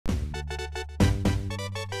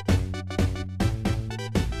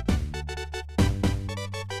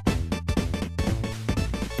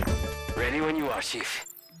when you are, Chief.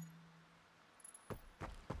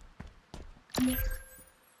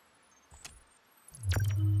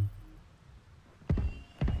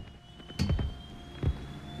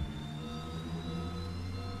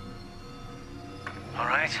 All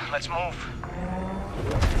right, let's move.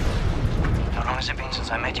 How long has it been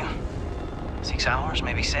since I met you? 6 hours,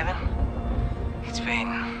 maybe 7? It's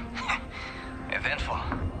been eventful.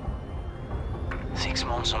 6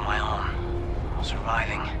 months on my own,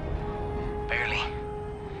 surviving. Barely.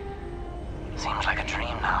 Seems like a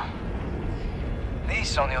dream now.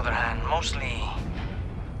 This, on the other hand, mostly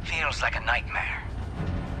feels like a nightmare.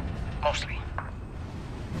 Mostly.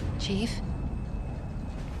 Chief?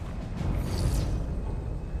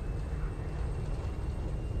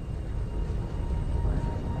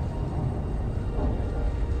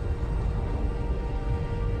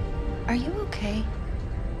 Are you okay?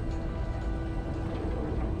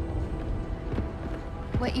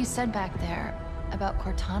 What you said back there about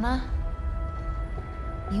Cortana?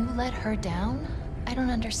 You let her down? I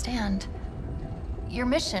don't understand. Your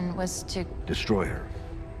mission was to... destroy her.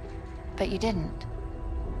 But you didn't.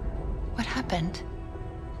 What happened?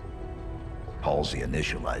 Halsey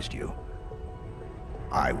initialized you.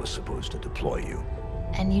 I was supposed to deploy you.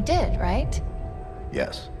 And you did, right?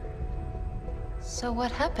 Yes. So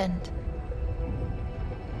what happened?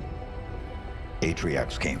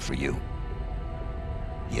 Atriox came for you.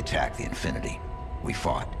 He attacked the Infinity. We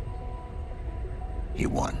fought. He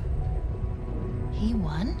won. He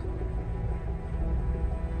won?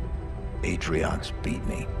 Atriox beat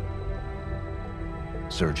me.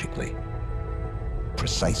 Surgically.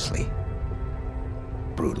 Precisely.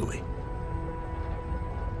 Brutally.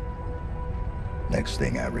 Next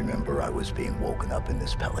thing I remember, I was being woken up in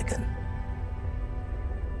this Pelican.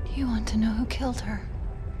 You want to know who killed her?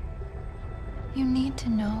 You need to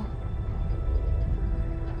know.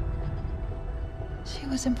 She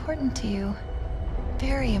was important to you.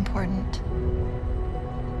 Very important.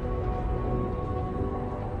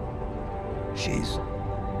 She's...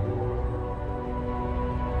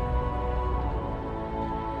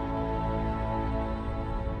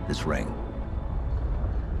 this ring.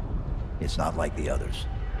 It's not like the others.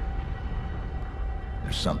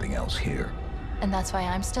 There's something else here. And that's why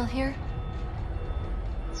I'm still here?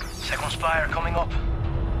 Second spire coming up.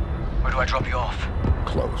 Where do I drop you off?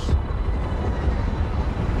 Close.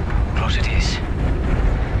 Close it is.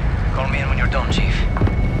 Call me in when you're done, Chief.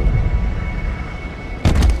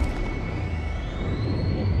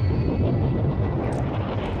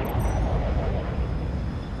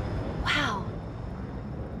 Wow.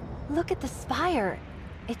 Look at the spire.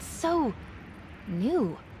 It's so...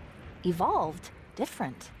 new. Evolved.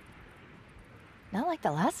 Different. Not like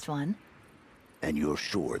the last one. And you're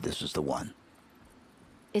sure this is the one?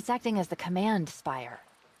 It's acting as the command spire,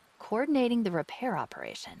 coordinating the repair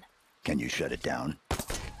operation. Can you shut it down?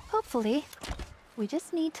 Hopefully. We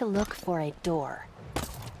just need to look for a door.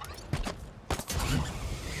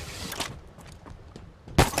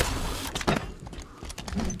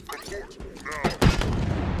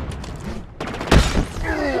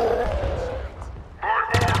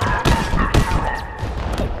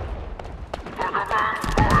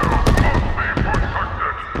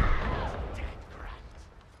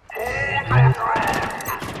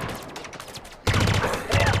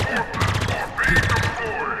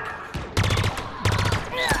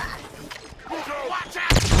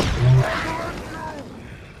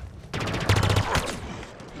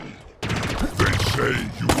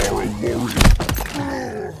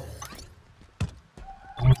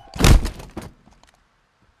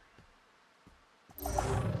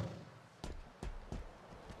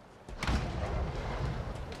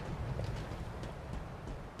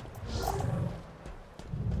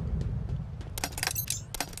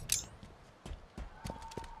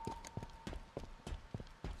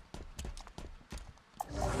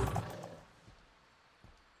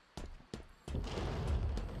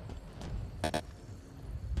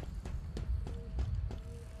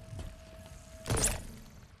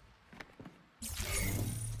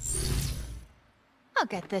 I'll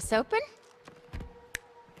get this open.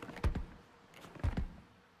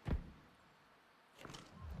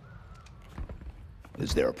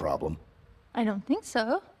 Is there a problem? I don't think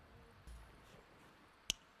so.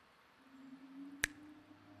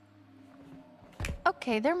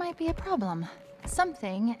 Okay, there might be a problem.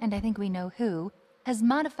 Something, and I think we know who, has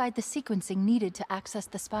modified the sequencing needed to access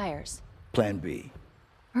the spires. Plan B.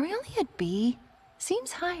 Are we only at B?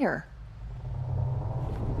 Seems higher.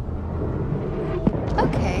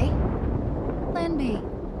 Okay. Plan B.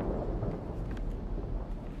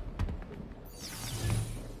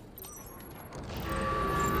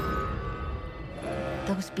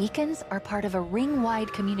 beacons are part of a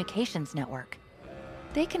ring-wide communications network.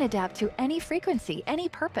 They can adapt to any frequency, any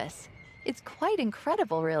purpose. It's quite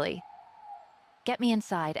incredible, really. Get me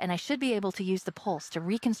inside, and I should be able to use the pulse to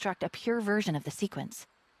reconstruct a pure version of the sequence.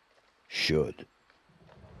 Should.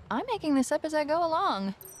 I'm making this up as I go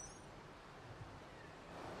along.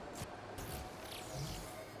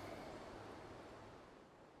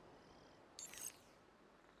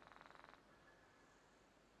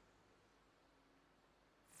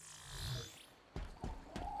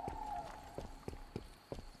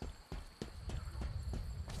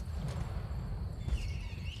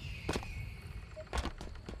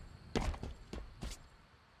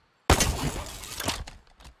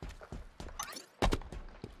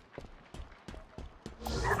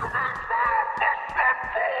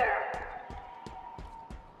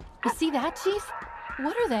 You see that, Chief?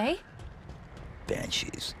 What are they?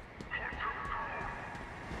 Banshees.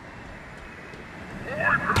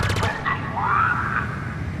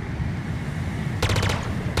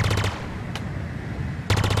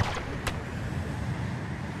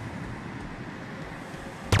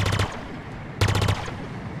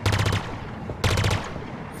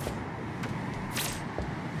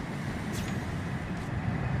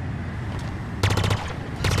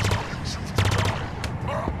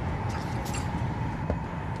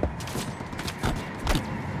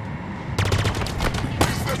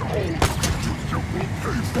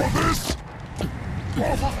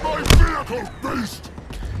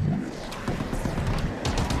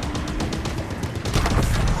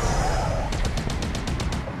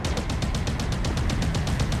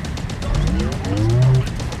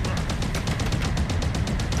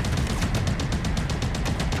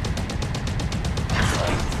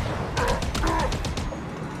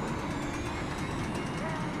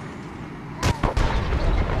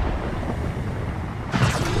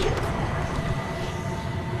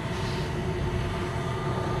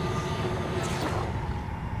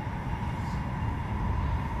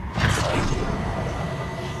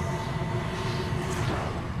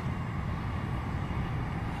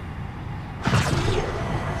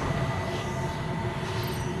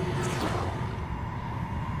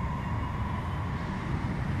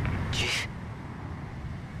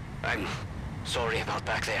 I'm sorry about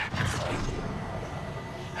back there.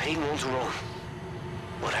 I didn't want to run,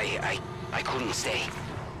 but I couldn't stay.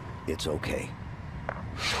 It's okay.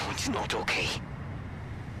 No, it's not okay.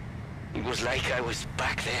 It was like I was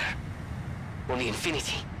back there, on the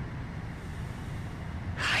Infinity.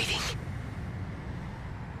 Hiding.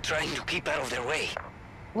 Trying to keep out of their way.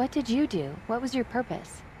 What did you do? What was your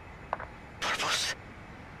purpose? Purpose?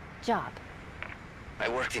 Job. I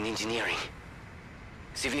worked in engineering.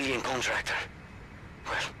 Civilian contractor.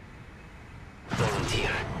 Well,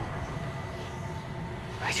 volunteer.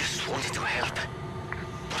 I just wanted to help,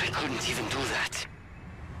 but I couldn't even do that.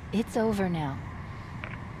 It's over now.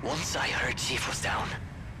 Once I heard Chief was down,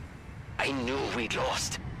 I knew we'd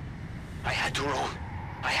lost. I had to run.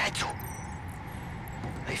 I had to.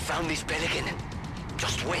 I found this Pelican and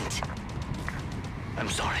just went. I'm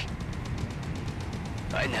sorry.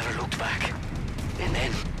 I never looked back. And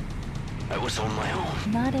then, I was on my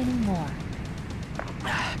own. Not anymore.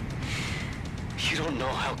 You don't know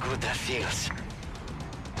how good that feels.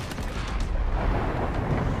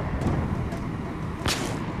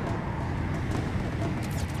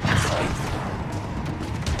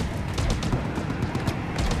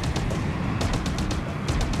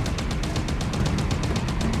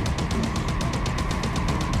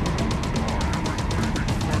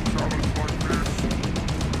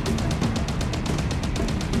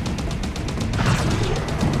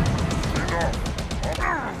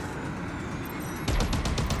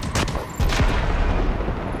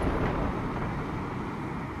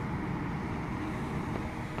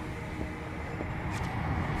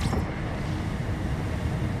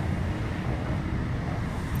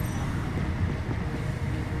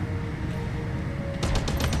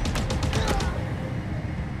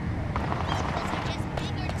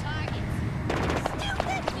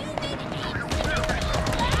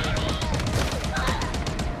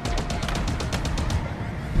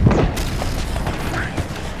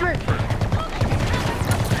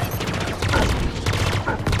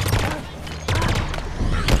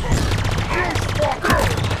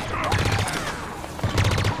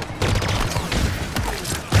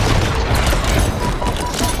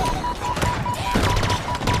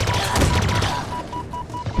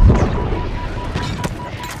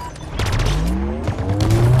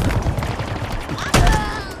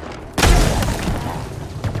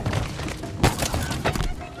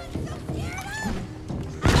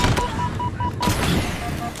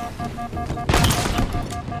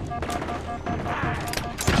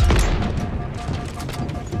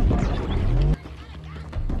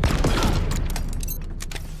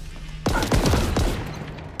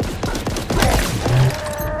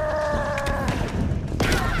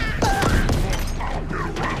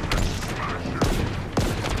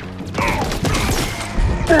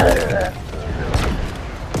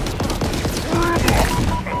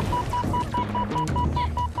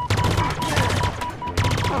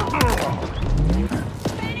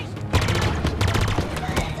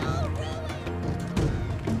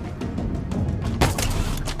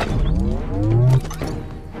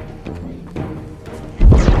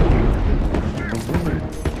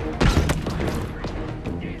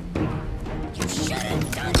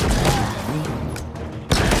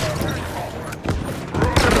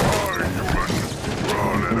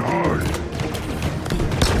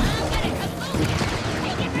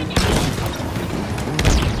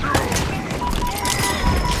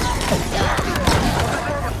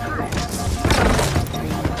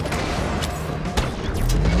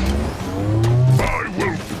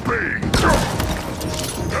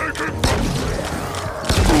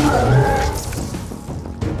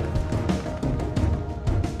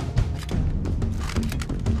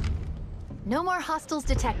 No more hostiles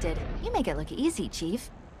detected. You make it look easy, Chief.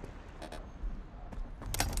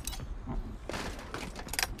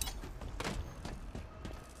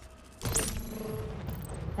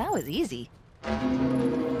 That was easy.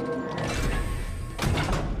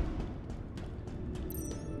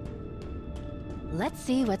 Let's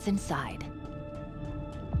see what's inside.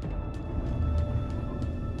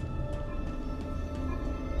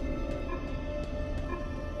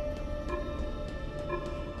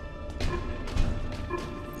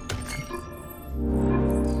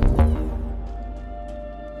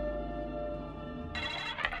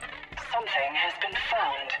 Something has been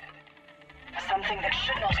found. Something that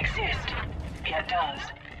should not exist, yet does.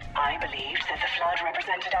 I believed that the Flood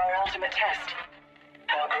represented our ultimate test.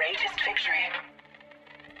 Our greatest victory.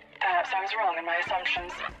 Perhaps I was wrong in my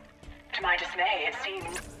assumptions. To my dismay, it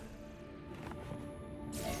seems...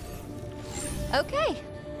 Okay,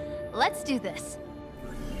 let's do this.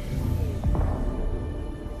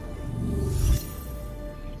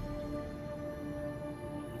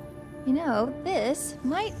 You know, this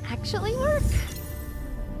might actually work.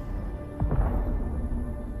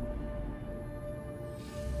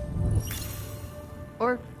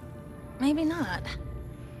 Or maybe not.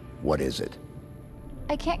 What is it?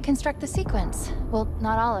 I can't construct the sequence. Well,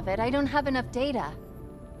 not all of it. I don't have enough data.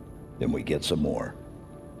 Then we get some more.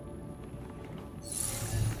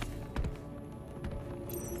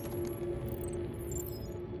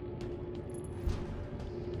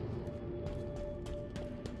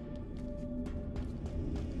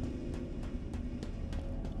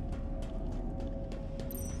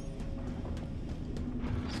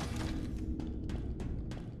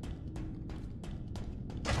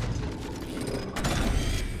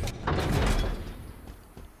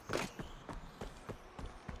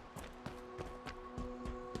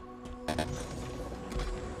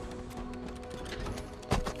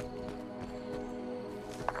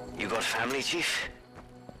 You got family, Chief?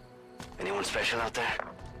 Anyone special out there?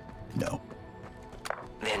 No.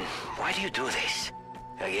 Then why do you do this?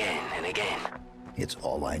 Again and again? It's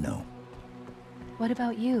all I know. What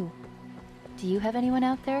about you? Do you have anyone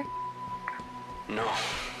out there? No.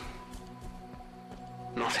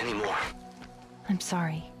 Not anymore. I'm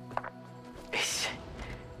sorry.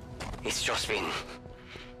 It's just been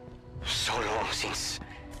so long since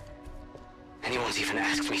anyone's even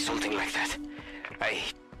asked me something like that.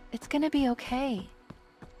 It's gonna be okay.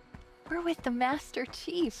 We're with the Master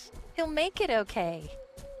Chief. He'll make it okay.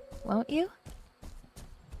 Won't you?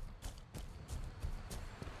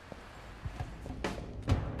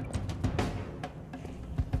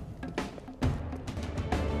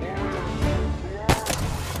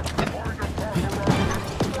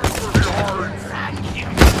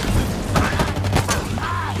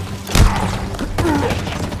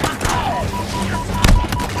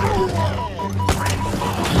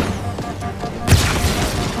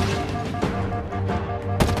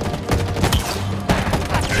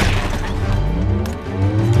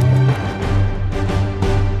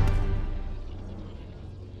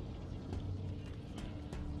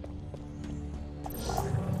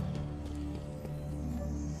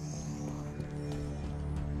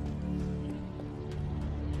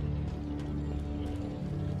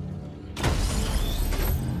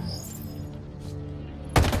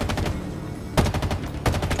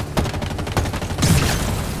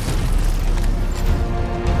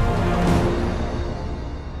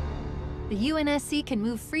 The UNSC can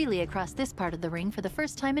move freely across this part of the ring for the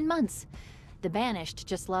first time in months. The Banished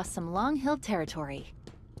just lost some long-held territory.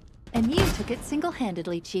 And you took it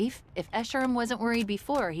single-handedly, Chief. If Escharum wasn't worried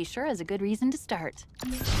before, he sure has a good reason to start.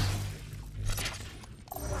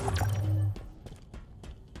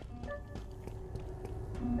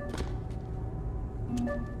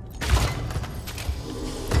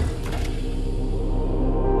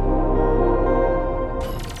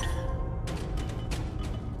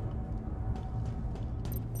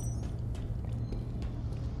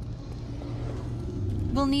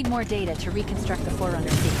 need more data to reconstruct the Forerunner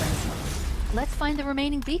sequence. Let's find the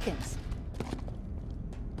remaining beacons.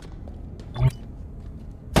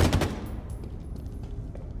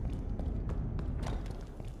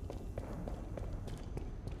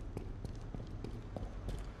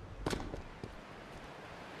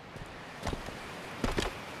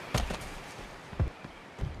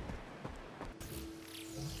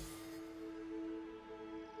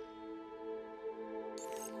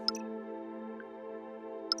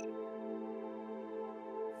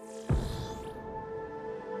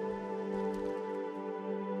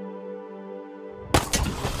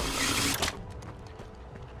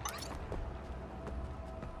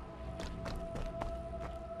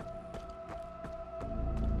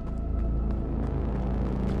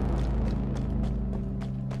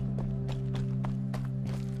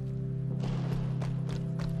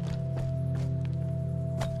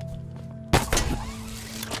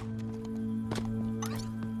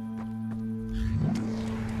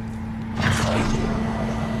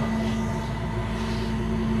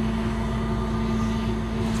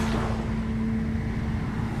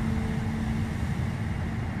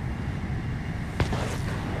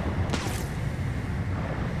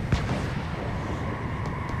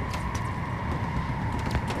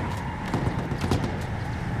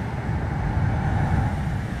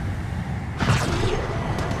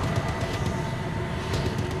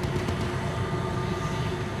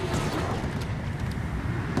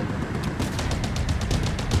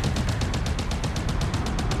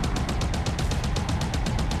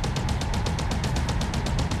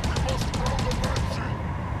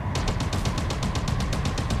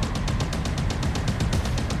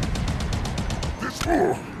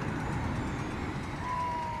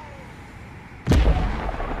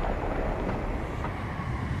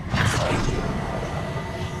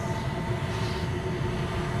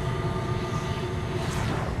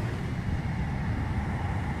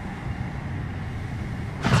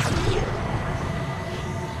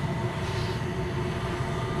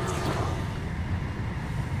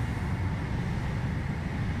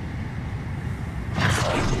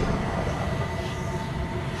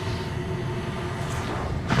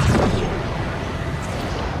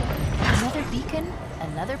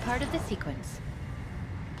 Another part of the sequence.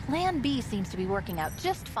 Plan B seems to be working out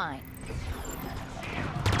just fine.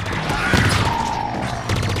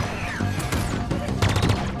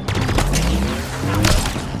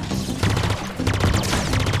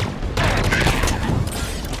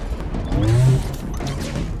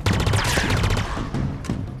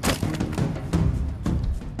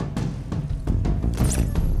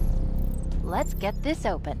 Let's get this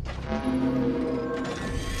open.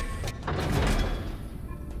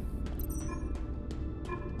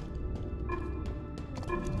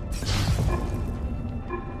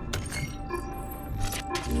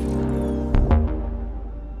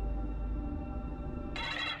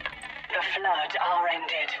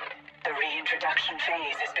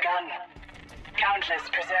 Countless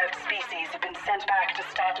preserved species have been sent back to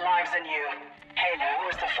start lives anew. Halo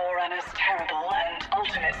was the Forerunner's terrible and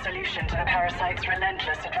ultimate solution to the parasite's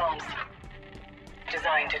relentless advance.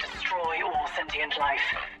 Designed to destroy all sentient life,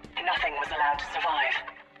 nothing was allowed to survive.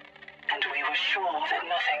 And we were sure that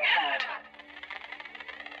nothing had.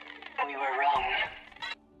 We were wrong.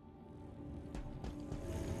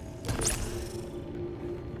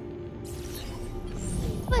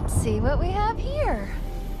 Let's see what we have here.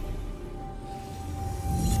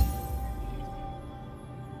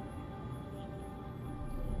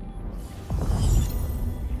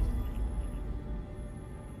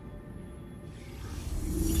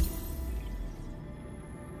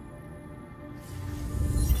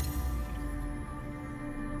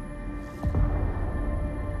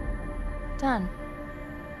 Done.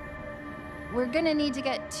 We're gonna need to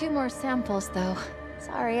get 2 more samples, though.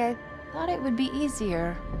 Sorry, I thought it would be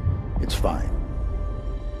easier. It's fine.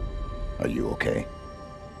 Are you okay?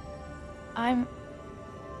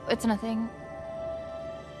 It's nothing.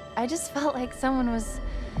 I just felt like someone was,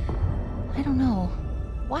 I don't know,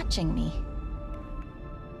 watching me.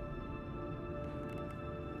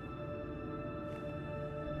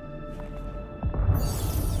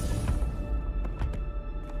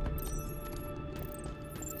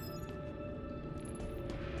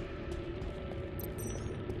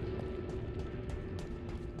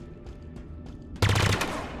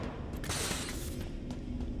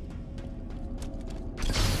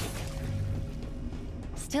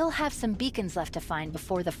 Still have some beacons left to find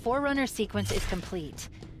before the Forerunner sequence is complete.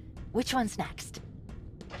 Which one's next?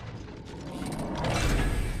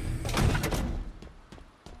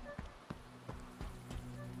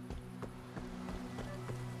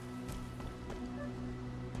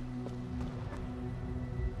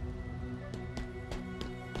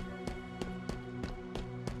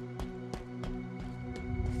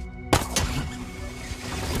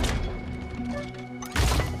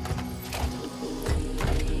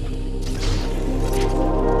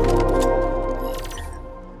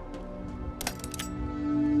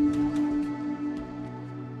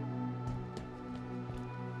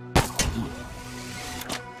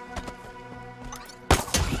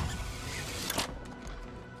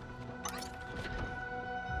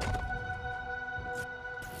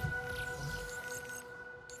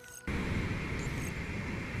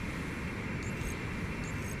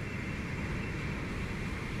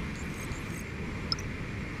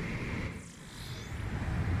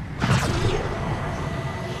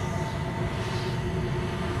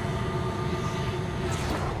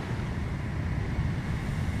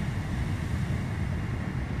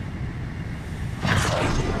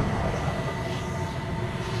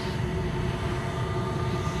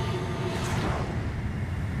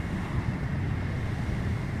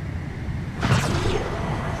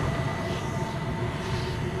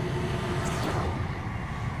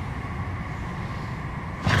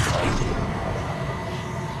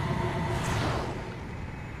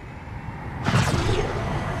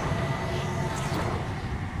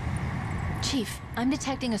 Chief, I'm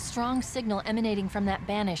detecting a strong signal emanating from that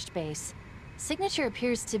Banished base. Signature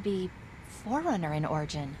appears to be Forerunner in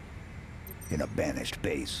origin. In a Banished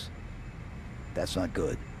base. That's not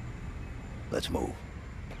good. Let's move.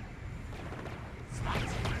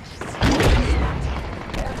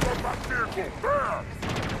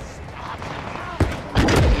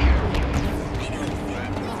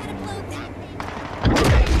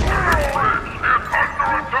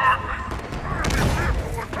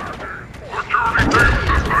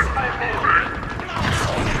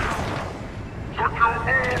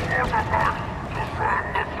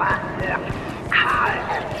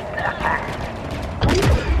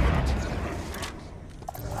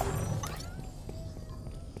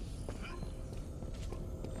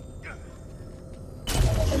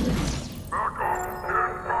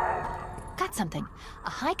 Got something. A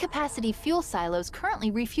high-capacity fuel silo is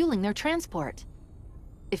currently refueling their transport.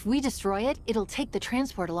 If we destroy it, it'll take the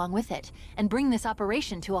transport along with it, and bring this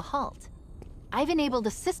operation to a halt. I've enabled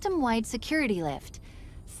a system-wide security lift.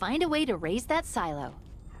 Find a way to raise that silo.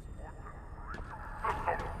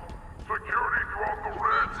 Security throughout the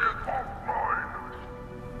ridge is offline.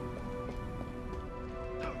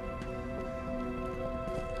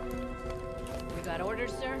 You got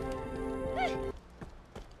orders, sir?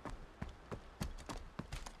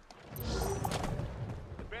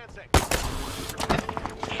 Advancing.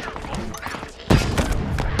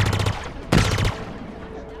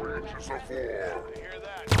 Reaches of war. Hear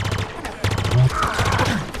that?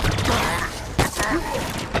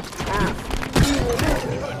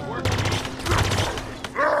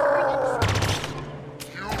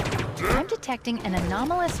 I'm detecting an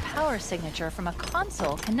anomalous power signature from a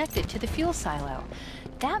console connected to the fuel silo.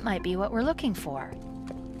 That might be what we're looking for.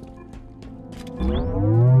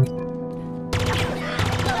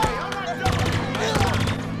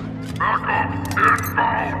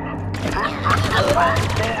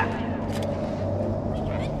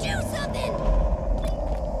 Do something!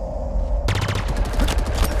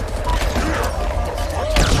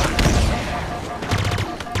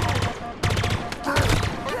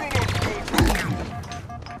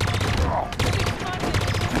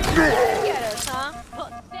 Get us, huh?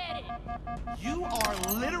 Pathetic! You are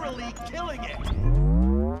literally killing it!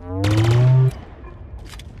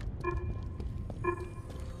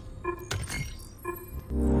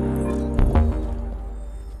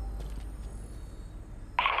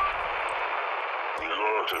 The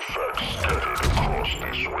artifacts scattered across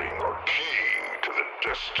this ring are key to the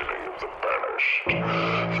destiny of the Banished.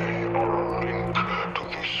 They are a link to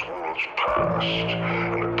this world's past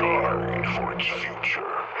and a guide for its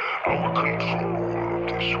future. Our control of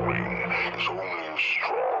this ring is only as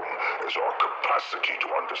strong as our capacity to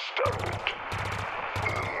understand it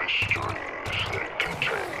and the mysteries that it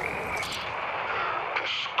contains.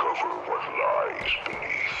 Discover what lies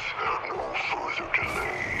beneath. No further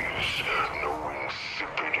delays. No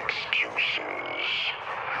insipid excuses.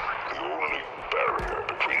 The only barrier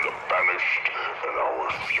between the Banished and our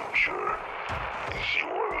future is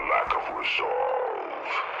your lack of resolve.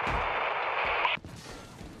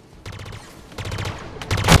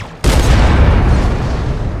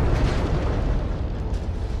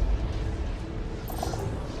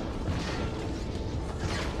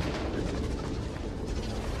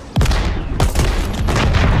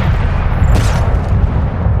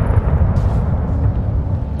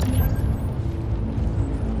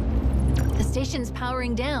 The station's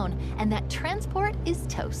powering down, and that transport is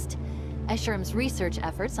toast. Escherum's research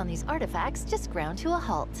efforts on these artifacts just ground to a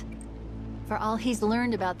halt. For all he's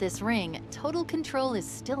learned about this ring, total control is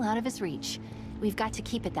still out of his reach. We've got to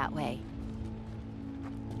keep it that way.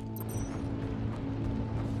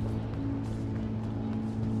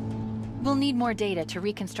 We'll need more data to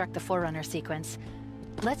reconstruct the Forerunner sequence.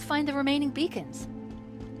 Let's find the remaining beacons.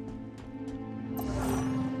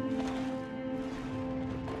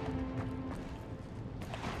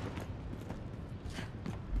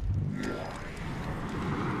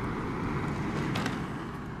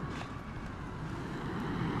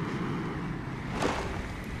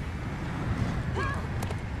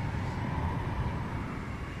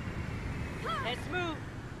 Let's move!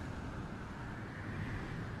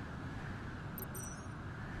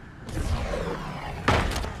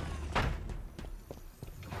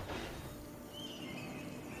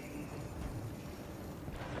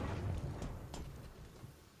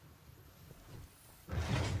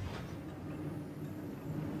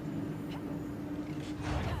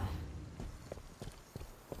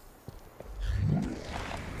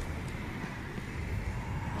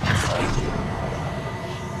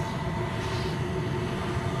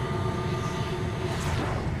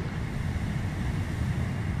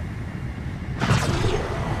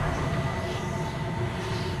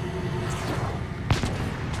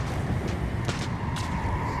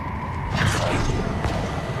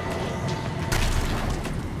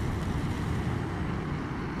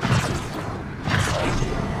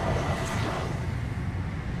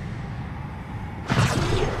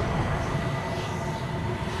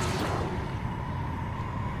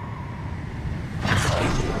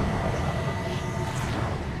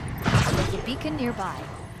 There's a beacon nearby.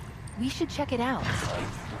 We should check it out.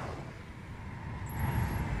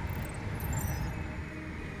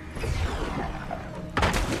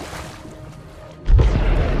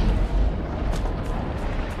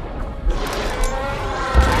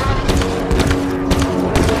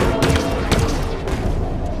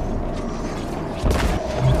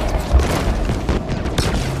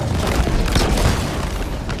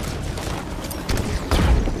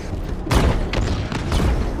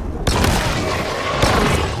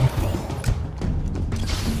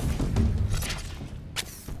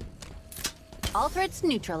 All threats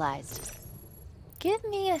neutralized. Give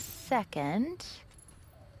me a second.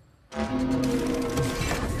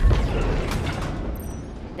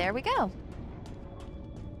 There we go.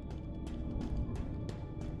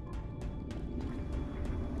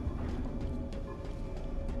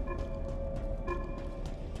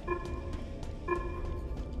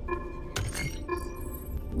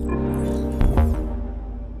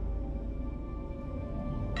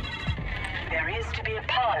 There is to be a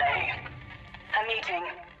parley. A meeting.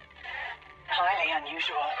 Highly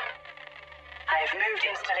unusual. I have moved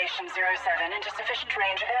Installation 07 into sufficient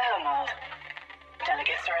range of their homeworld.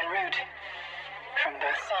 Delegates are en route. From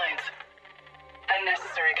both sides. A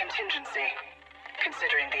necessary contingency,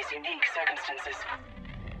 considering these unique circumstances.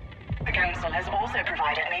 The Council has also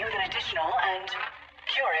provided me with an additional and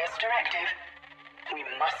curious directive. We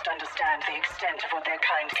must understand the extent of what their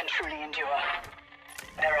kind can truly endure.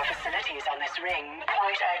 There are facilities on this ring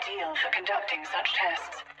quite ideal for conducting such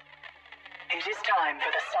tests. It is time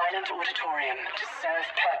for the silent auditorium to serve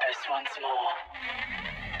purpose once more.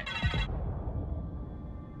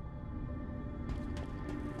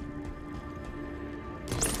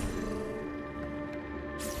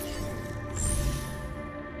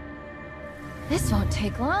 This won't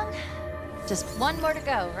take long. Just one more to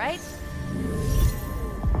go, right?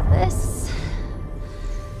 This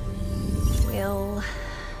will...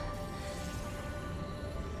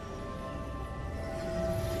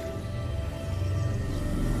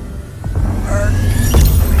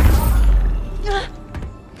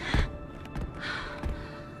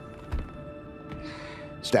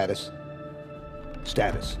 Status?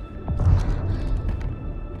 Status.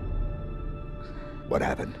 What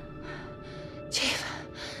happened? Chief,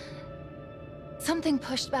 something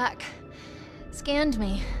pushed back. Scanned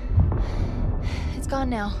me. It's gone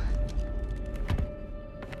now.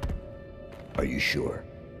 Are you sure?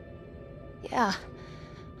 Yeah.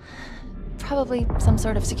 Probably some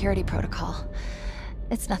sort of security protocol.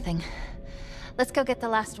 It's nothing. Let's go get the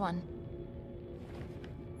last one.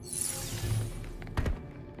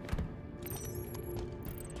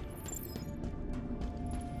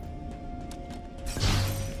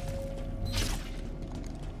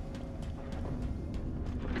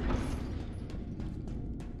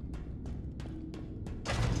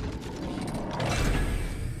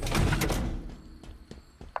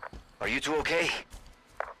 Are you two okay?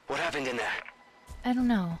 What happened in there? I don't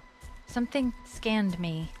know. Something scanned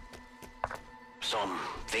me.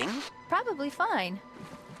 Something? Probably fine.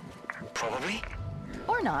 Probably?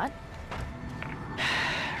 Or not.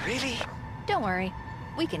 Really? Don't worry.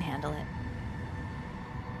 We can handle it.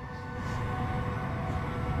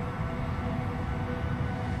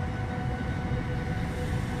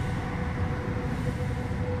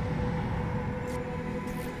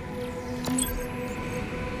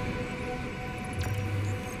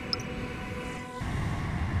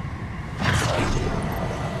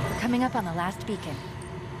 Coming up on the last beacon.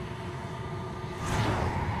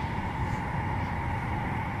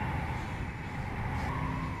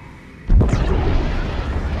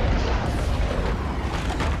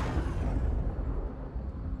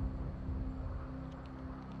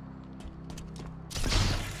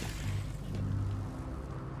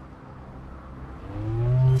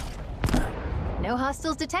 No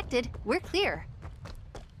hostiles detected. We're clear.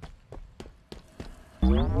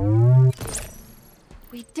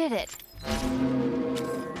 We did it.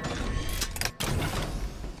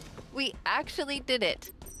 We actually did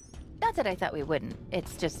it. Not that I thought we wouldn't.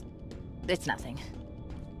 It's just... it's nothing.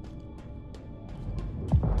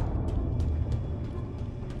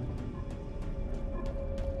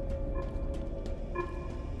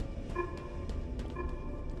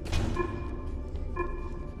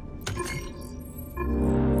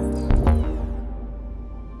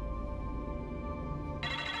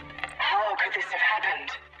 How could this have happened?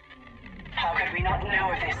 How could we not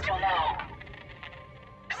know of this till now?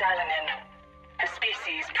 Xalanin, a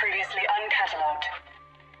species previously uncatalogued.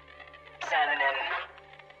 Xalanin,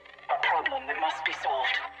 a problem that must be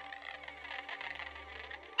solved.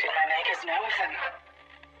 Did my makers know of them?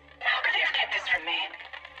 from me.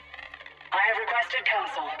 I have requested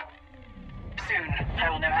counsel. Soon, I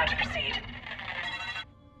will know how to proceed.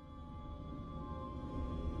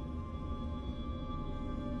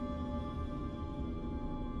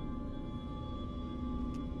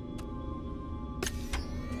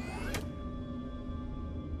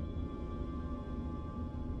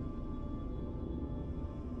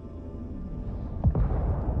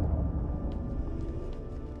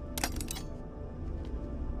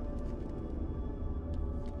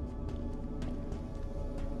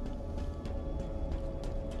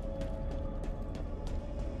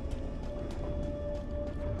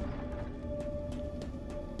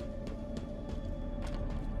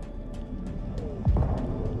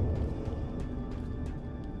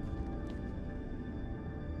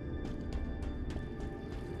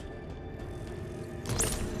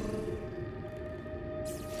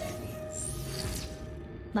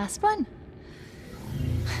 Last one.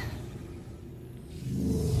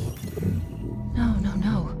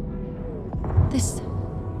 No.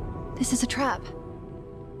 This is a trap.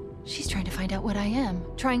 She's trying to find out what I am,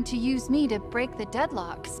 trying to use me to break the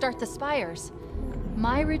deadlock, start the spires.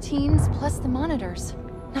 My routines plus the monitors.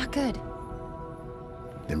 Not good.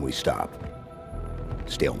 Then we stop.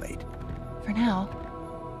 Stalemate. For now.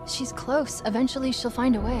 She's close. Eventually she'll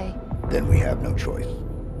find a way. Then we have no choice.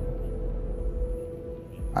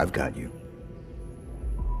 I've got you.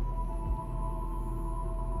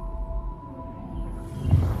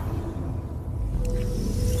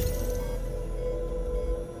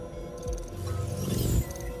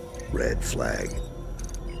 Red flag.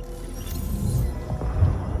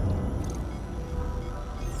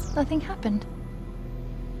 Nothing happened.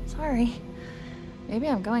 Sorry. Maybe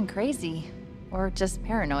I'm going crazy. Or just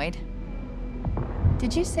paranoid.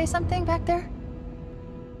 Did you say something back there?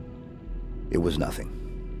 It was nothing.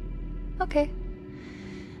 Okay.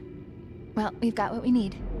 Well, we've got what we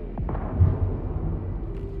need.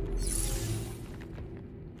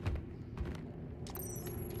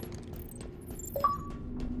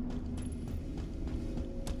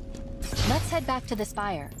 Let's head back to the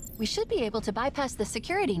spire. We should be able to bypass the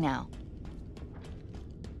security now.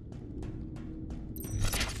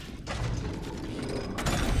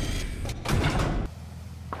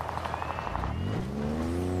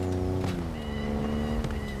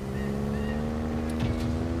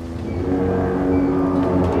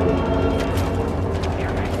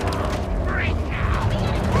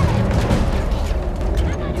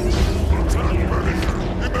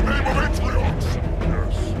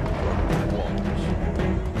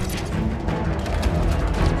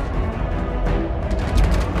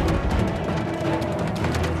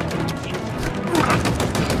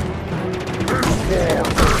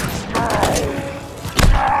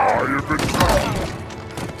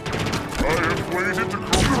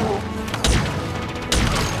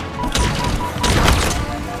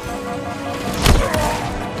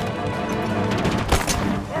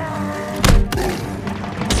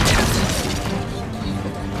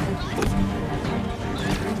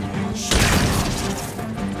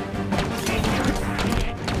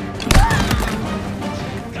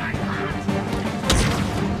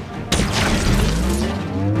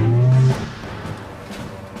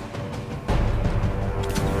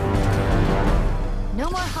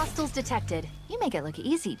 Detected. You make it look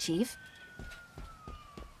easy, Chief.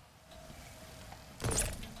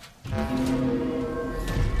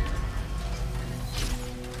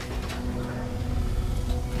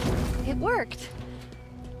 It worked.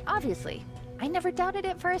 Obviously. I never doubted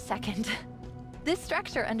it for a second. This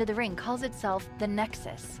structure under the ring calls itself the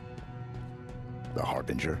Nexus. The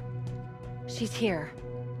Harbinger? She's here.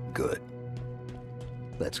 Good.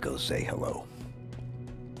 Let's go say hello.